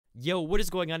Yo, what is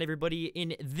going on, everybody?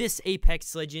 In this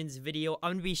Apex Legends video, I'm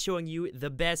going to be showing you the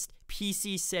best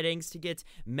PC settings to get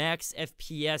max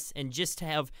FPS and just to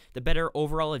have the better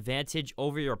overall advantage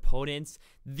over your opponents.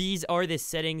 These are the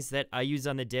settings that I use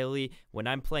on the daily when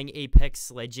I'm playing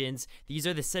Apex Legends. These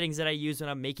are the settings that I use when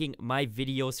I'm making my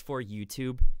videos for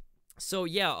YouTube. So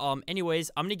yeah, anyways,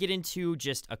 I'm gonna get into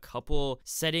just a couple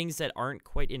settings that aren't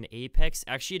quite in Apex.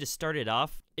 Actually, to start it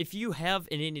off, if you have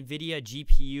an Nvidia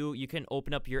GPU, you can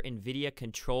open up your Nvidia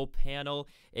control panel,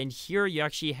 and here you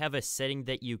actually have a setting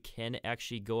that you can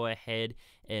actually go ahead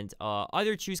and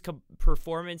either choose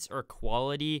performance or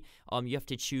quality. You have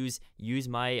to use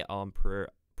my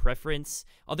preference.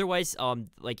 Otherwise,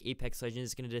 like Apex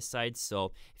Legends is going to decide.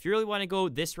 So if you really want to go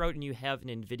this route and you have an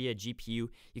Nvidia GPU,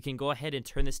 you can go ahead and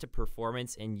turn this to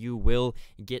performance and you will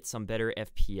get some better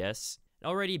FPS.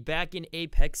 Alrighty, back in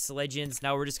Apex Legends.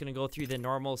 Now we're just going to go through the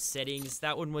normal settings.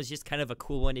 That one was just kind of a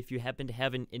cool one if you happen to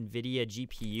have an Nvidia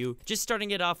GPU. Just starting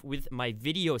it off with my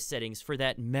video settings for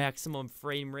that maximum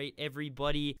frame rate,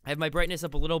 everybody. I have my brightness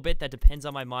up a little bit. That depends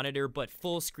on my monitor, but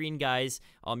full screen, guys.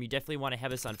 You definitely want to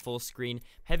have this on full screen.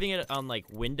 Having it on like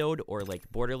windowed or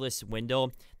like borderless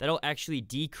window, that'll actually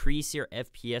decrease your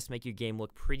FPS, make your game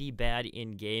look pretty bad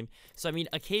in game. So I mean,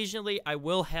 occasionally I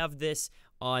will have this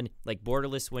on like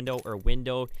borderless window or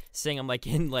window, saying I'm like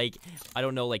in like, I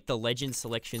don't know, like the legend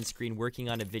selection screen working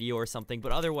on a video or something.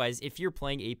 But otherwise, if you're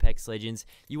playing Apex Legends,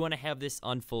 you want to have this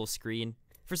on full screen.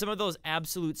 For some of those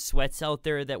absolute sweats out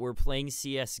there that were playing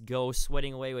CSGO,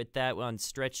 sweating away with that on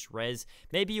stretched res,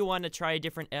 maybe you want to try a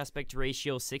different aspect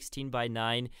ratio,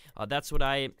 16:9. That's what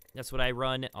I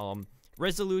run.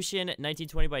 Resolution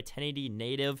 1920 by 1080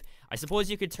 native. I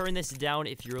suppose you could turn this down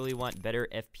if you really want better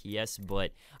FPS,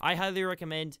 but I highly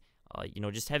recommend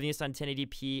just having this on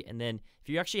 1080p. And then if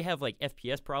you actually have like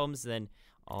FPS problems, then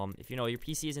if your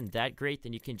PC isn't that great,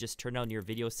 then you can just turn down your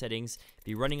video settings,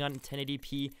 be running on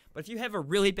 1080p. But if you have a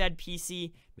really bad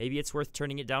PC, maybe it's worth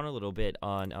turning it down a little bit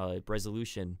on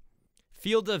resolution.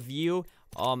 Field of view,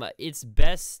 it's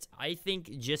best, I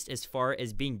think, just as far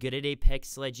as being good at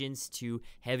Apex Legends, to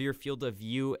have your field of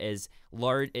view as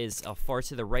large, as far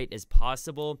to the right as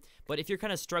possible. But if you're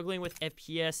kind of struggling with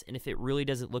FPS and if it really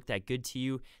doesn't look that good to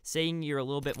you, saying you're a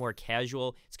little bit more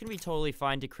casual, it's going to be totally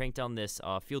fine to crank down this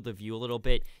field of view a little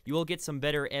bit. You will get some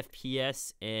better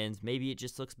FPS and maybe it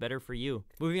just looks better for you.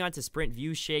 Moving on to sprint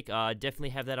view shake, definitely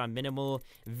have that on minimal.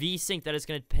 V-Sync, that is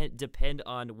going to depend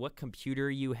on what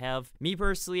computer you have. Me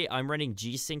personally, I'm running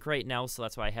G-Sync right now, so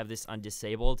that's why I have this on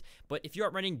disabled. But if you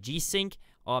aren't running G-Sync,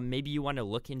 maybe you want to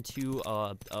look into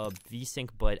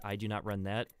V-Sync, but I do not run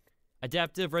that.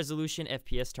 Adaptive resolution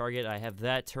FPS target, I have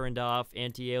that turned off.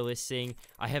 Anti-aliasing,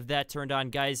 I have that turned on.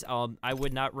 Guys, I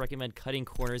would not recommend cutting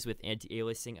corners with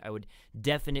anti-aliasing. I would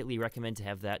definitely recommend to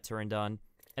have that turned on.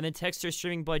 And then texture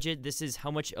streaming budget, this is how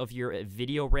much of your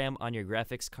video RAM on your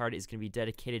graphics card is going to be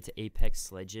dedicated to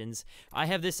Apex Legends. I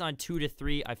have this on 2 to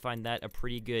 3. I find that a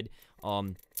pretty good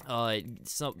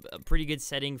pretty good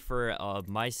setting for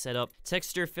my setup.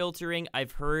 Texture filtering,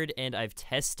 I've heard and I've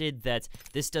tested that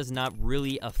this does not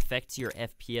really affect your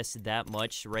FPS that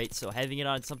much, right? So having it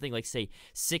on something like, say,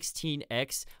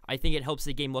 16x, I think it helps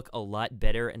the game look a lot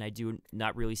better, and I do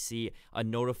not really see a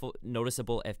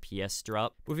noticeable FPS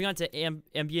drop. Moving on to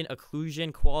ambient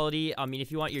occlusion quality, I mean,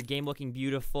 if you want your game looking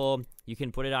beautiful, you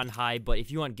can put it on high, but if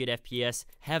you want good FPS,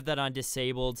 have that on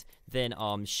disabled. Then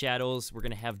shadows, we're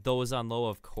going to have those on low,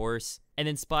 of course. And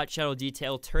then spot shadow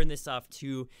detail, turn this off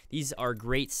too. These are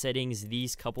great settings,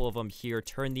 these couple of them here,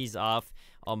 turn these off.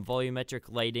 Volumetric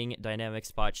lighting, dynamic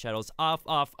spot shadows, off,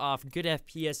 off, off. Good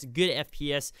FPS, good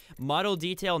FPS. Model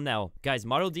detail now. Guys,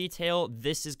 model detail,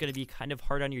 this is going to be kind of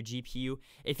hard on your GPU.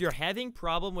 If you're having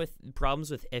problems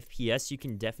with FPS, you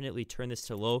can definitely turn this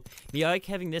to low. Me, I like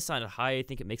having this on high. I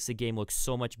think it makes the game look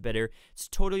so much better. It's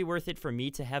totally worth it for me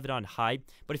to have it on high.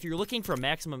 But if you're looking for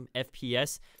maximum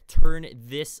FPS, turn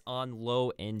this on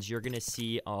low and you're going to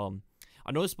see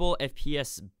a noticeable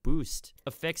FPS boost.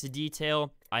 Effects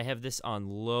detail, I have this on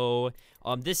low.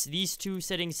 These two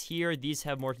settings here, these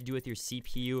have more to do with your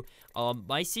CPU.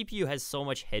 My CPU has so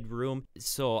much headroom,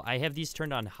 so I have these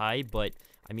turned on high, but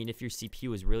I mean, if your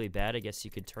CPU is really bad, I guess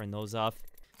you could turn those off.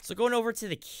 So going over to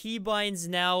the keybinds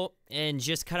now, and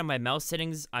just kind of my mouse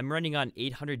settings, I'm running on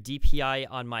 800 DPI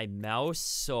on my mouse,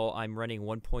 so I'm running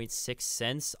 1.6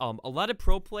 cents. A lot of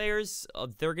pro players,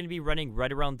 they're going to be running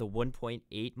right around the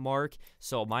 1.8 mark,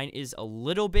 so mine is a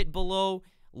little bit below,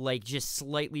 like just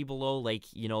slightly below, like,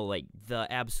 like the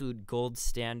absolute gold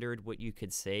standard, what you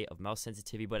could say, of mouse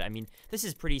sensitivity. But I mean, this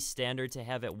is pretty standard to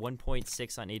have at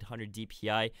 1.6 on 800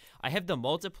 DPI. I have the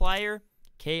multiplier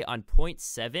okay, on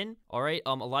 0.7. All right,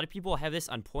 a lot of people have this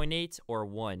on 0.8 or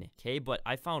 1, okay, but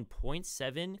I found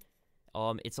 0.7.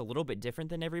 It's a little bit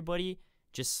different than everybody,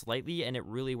 just slightly, and it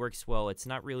really works well. It's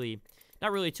not really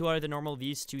too out of the normal.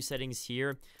 These two settings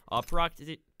here, per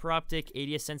optic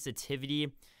ADS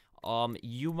sensitivity.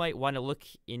 You might want to look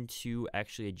into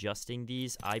actually adjusting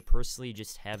these. I personally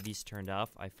just have these turned off.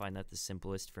 I find that the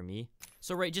simplest for me.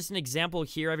 So right, just an example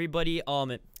here, everybody.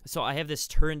 So I have this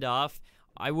turned off.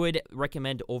 I would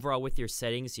recommend overall with your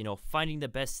settings, you know, finding the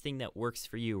best thing that works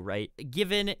for you, right?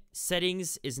 Given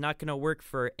settings is not going to work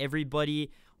for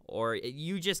everybody, or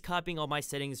you just copying all my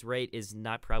settings, right, is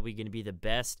not probably going to be the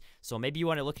best. So maybe you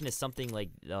want to look into something like,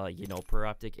 you know, per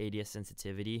optic ADS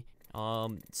sensitivity.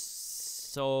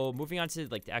 So moving on to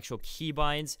like the actual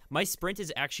keybinds, my sprint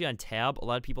is actually on tab. A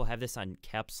lot of people have this on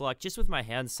caps lock. Just with my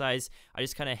hand size, I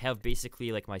just kind of have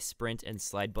basically like my sprint and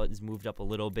slide buttons moved up a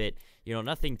little bit. You know,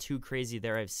 nothing too crazy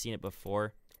there. I've seen it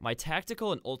before. My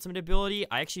tactical and ultimate ability,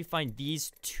 I actually find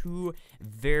these two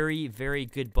very, very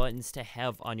good buttons to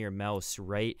have on your mouse,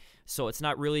 right? So it's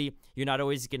not really, you're not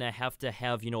always going to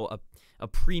have, you know, a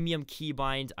premium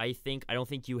keybind. I don't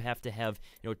think you have to have,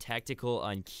 you know, tactical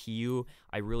on Q.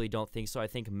 I really don't think so. I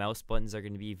think mouse buttons are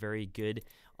going to be very good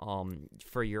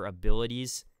for your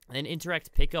abilities. And then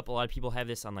interact pickup, a lot of people have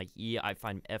this on like E. I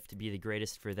find F to be the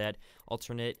greatest for that.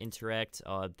 Alternate interact,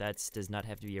 that does not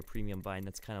have to be a premium bind.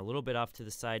 That's kind of a little bit off to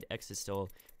the side. X is still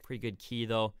a pretty good key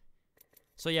though.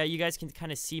 So yeah, you guys can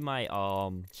kind of see my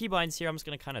keybinds here. I'm just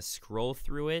going to kind of scroll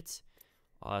through it.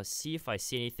 See if I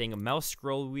see anything. A mouse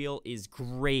scroll wheel is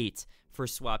great for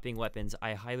swapping weapons.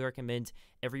 I highly recommend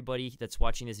everybody that's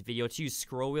watching this video to use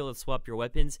scroll wheel to swap your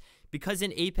weapons. Because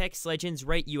in Apex Legends,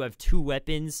 right, you have two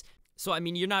weapons. So, I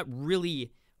mean, you're not really,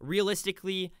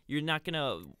 realistically, you're not going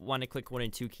to want to click 1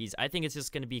 and 2 keys. I think it's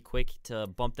just going to be quick to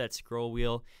bump that scroll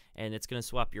wheel, and it's going to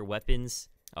swap your weapons.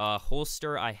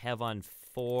 Holster, I have on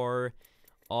 4.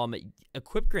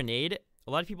 Equip grenade,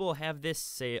 a lot of people have this,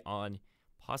 say, on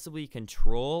possibly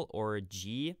control or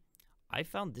G. I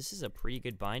found this is a pretty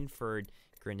good bind for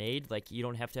grenade. Like, you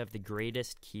don't have to have the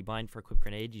greatest keybind for equip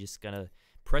grenade. You just gotta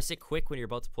press it quick when you're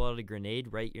about to pull out a grenade,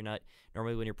 right? You're not,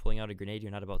 normally when you're pulling out a grenade,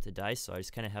 you're not about to die, so I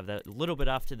just kind of have that a little bit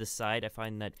off to the side. I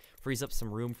find that frees up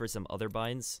some room for some other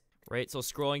binds. Right, so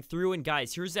scrolling through, and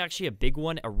guys, here's actually a big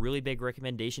one, a really big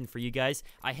recommendation for you guys.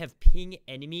 I have ping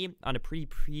enemy on a pretty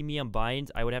premium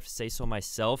bind, I would have to say so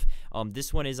myself.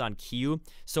 This one is on Q,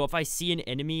 so if I see an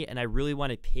enemy and I really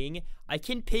want to ping, I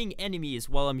can ping enemies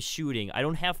while I'm shooting. I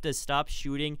don't have to stop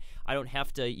shooting. I don't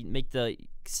have to make the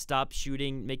stop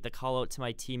shooting, make the call out to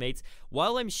my teammates.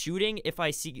 While I'm shooting, if I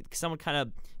see someone kind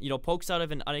of, you know, pokes out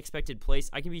of an unexpected place,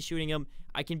 I can be shooting them.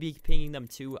 I can be pinging them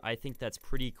too. I think that's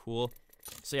pretty cool.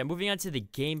 So yeah, moving on to the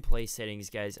gameplay settings,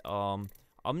 guys. I'm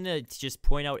gonna just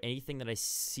point out anything that I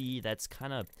see that's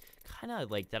kind of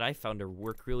like that I found to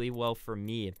work really well for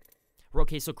me.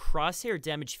 Okay, so crosshair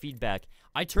damage feedback.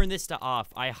 I turn this to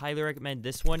off. I highly recommend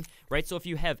this one, right? So if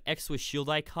you have X with shield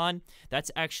icon,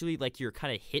 that's actually like your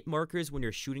kind of hit markers when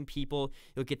you're shooting people.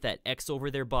 You'll get that X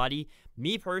over their body.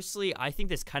 Me personally, I think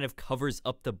this kind of covers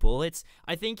up the bullets.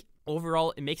 I think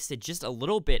overall, it makes it just a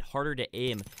little bit harder to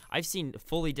aim. I've seen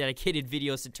fully dedicated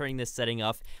videos to turning this setting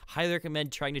off. Highly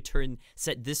recommend trying to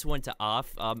set this one to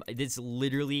off. It's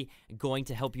literally going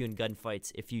to help you in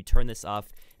gunfights if you turn this off,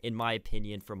 in my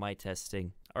opinion, from my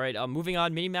testing. All right, moving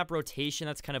on, minimap rotation,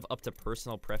 that's kind of up to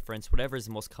personal preference. Whatever is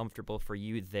most comfortable for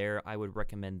you there, I would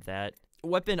recommend that.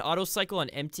 Weapon auto cycle on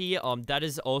empty, that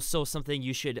is also something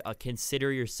you should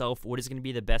consider yourself. What is going to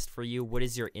be the best for you? What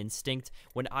is your instinct?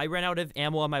 When I run out of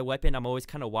ammo on my weapon, I'm always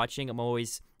kind of watching. I'm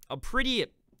always pretty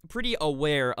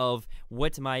aware of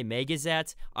what my mag is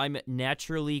at. I'm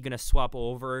naturally going to swap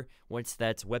over once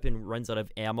that weapon runs out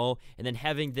of ammo. And then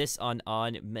having this on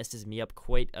messes me up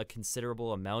quite a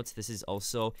considerable amount. This is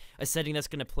also a setting that's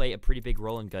going to play a pretty big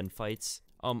role in gunfights.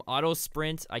 Auto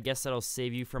sprint, I guess that'll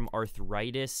save you from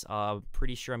arthritis.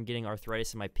 Pretty sure I'm getting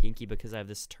arthritis in my pinky because I have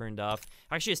this turned off.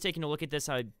 Actually, just taking a look at this,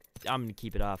 I'm gonna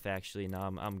keep it off, actually. No,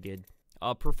 I'm good.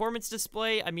 Performance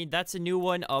display, I mean, that's a new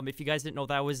one. If you guys didn't know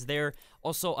that was there.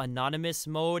 Also, anonymous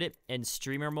mode and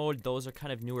streamer mode, those are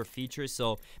kind of newer features,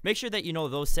 so make sure that you know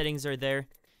those settings are there.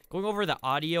 Going over the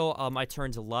audio, I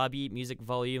turned lobby, music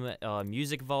volume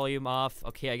off.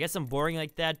 Okay, I guess I'm boring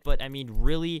like that, but I mean,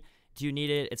 really, do you need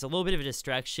it? It's a little bit of a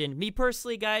distraction. Me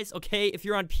personally, guys, okay, if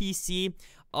you're on PC,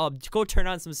 go turn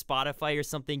on some Spotify or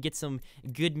something, get some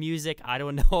good music. I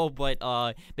don't know, but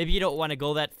maybe you don't want to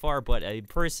go that far, but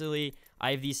personally,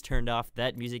 I have these turned off.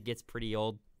 That music gets pretty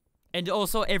old. And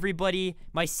also, everybody,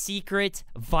 my secret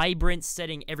Vibrance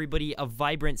setting, everybody, a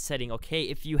Vibrance setting, okay?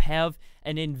 If you have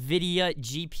an Nvidia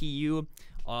GPU,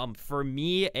 For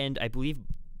me, and I believe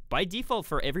by default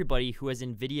for everybody who has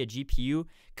Nvidia GPU,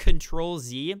 Control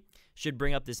Z should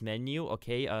bring up this menu.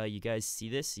 Okay, you guys see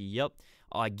this? Yep.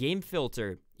 Game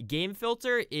filter. Game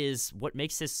filter is what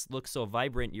makes this look so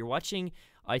vibrant. You're watching,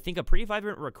 I think, a pretty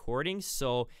vibrant recording.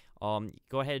 So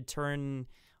go ahead, turn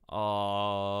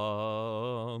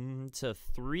to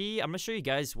 3. I'm gonna show you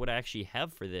guys what I actually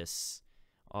have for this.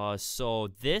 So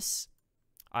this,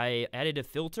 I added a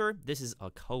filter. This is a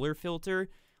color filter.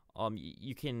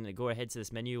 You can go ahead to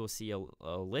this menu. You'll see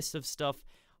a list of stuff.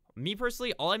 Me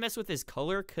personally, all I mess with is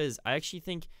color, because I actually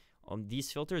think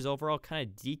these filters overall kind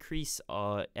of decrease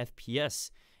FPS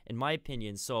in my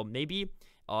opinion. So maybe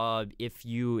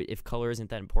if color isn't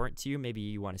that important to you, maybe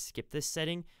you want to skip this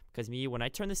setting, because when I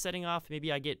turn the setting off, maybe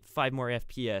I get 5 more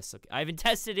FPS. Okay, I haven't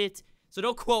tested it, so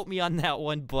don't quote me on that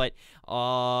one. But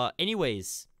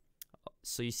anyways,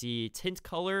 so you see tint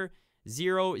color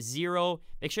 0, 0.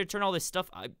 Make sure to turn all this stuff.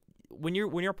 When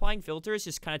you're applying filters,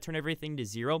 just kind of turn everything to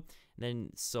 0. And then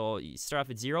so you start off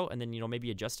at 0, and then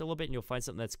maybe adjust a little bit, and you'll find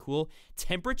something that's cool.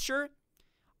 Temperature,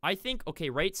 I think, okay,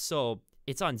 right? So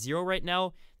it's on 0 right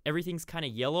now. Everything's kind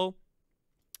of yellow.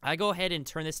 I go ahead and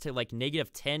turn this to like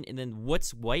 -10, and then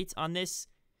what's white on this,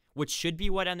 what should be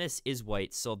white on this, is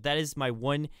white. So that is my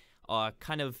one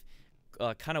kind of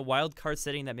wild card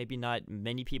setting that maybe not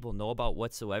many people know about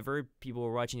whatsoever. People who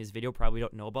are watching this video probably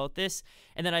don't know about this.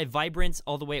 And then I have Vibrance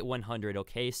all the way at 100,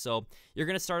 okay? So you're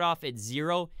going to start off at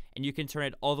 0, and you can turn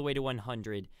it all the way to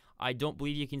 100. I don't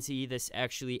believe you can see this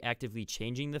actually actively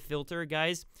changing the filter,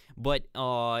 guys. But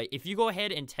if you go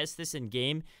ahead and test this in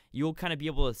game, you'll kind of be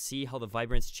able to see how the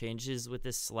Vibrance changes with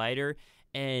this slider.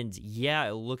 And yeah,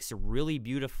 it looks really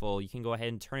beautiful. You can go ahead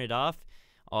and turn it off.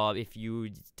 If you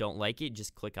don't like it,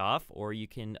 just click off, or you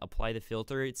can apply the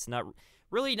filter. It's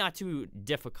really not too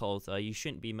difficult. You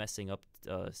shouldn't be messing up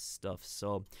stuff.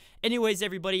 So anyways,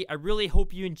 everybody, I really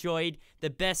hope you enjoyed the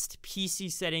best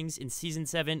PC settings in Season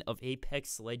 7 of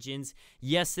Apex Legends.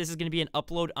 Yes, this is going to be an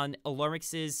upload on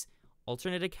Alarmix's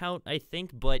alternate account, I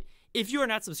think, but if you are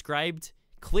not subscribed,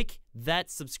 click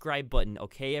that subscribe button,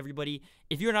 okay, everybody?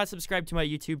 If you're not subscribed to my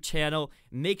YouTube channel,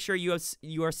 make sure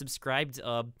you are subscribed.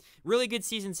 Really good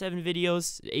Season 7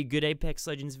 videos, good Apex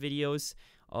Legends videos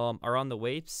are on the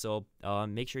way, so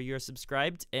make sure you're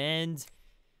subscribed. And,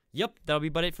 yep, that'll be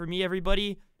about it for me,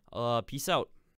 everybody. Peace out.